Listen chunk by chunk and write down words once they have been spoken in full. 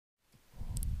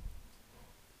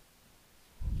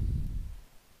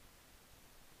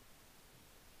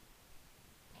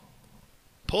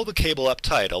Pull the cable up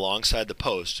tight alongside the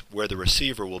post where the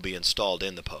receiver will be installed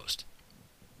in the post.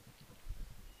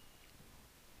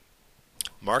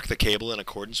 Mark the cable in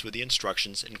accordance with the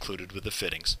instructions included with the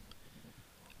fittings.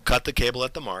 Cut the cable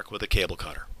at the mark with a cable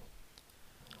cutter.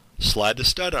 Slide the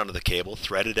stud onto the cable,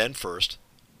 threaded end first,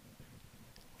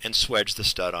 and swedge the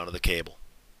stud onto the cable.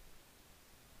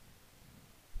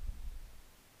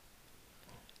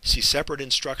 See separate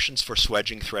instructions for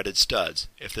swedging threaded studs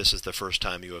if this is the first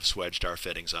time you have swedged our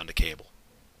fittings onto cable.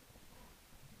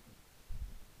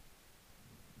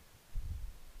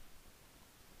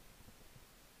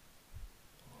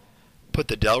 Put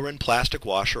the Delrin plastic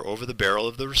washer over the barrel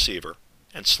of the receiver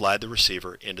and slide the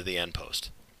receiver into the end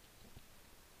post.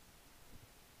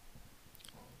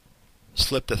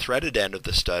 Slip the threaded end of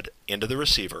the stud into the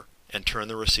receiver and turn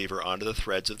the receiver onto the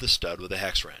threads of the stud with a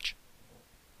hex wrench.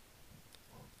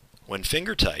 When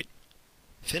finger tight,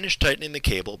 finish tightening the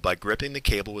cable by gripping the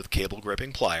cable with cable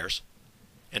gripping pliers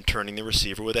and turning the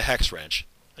receiver with a hex wrench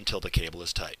until the cable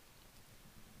is tight.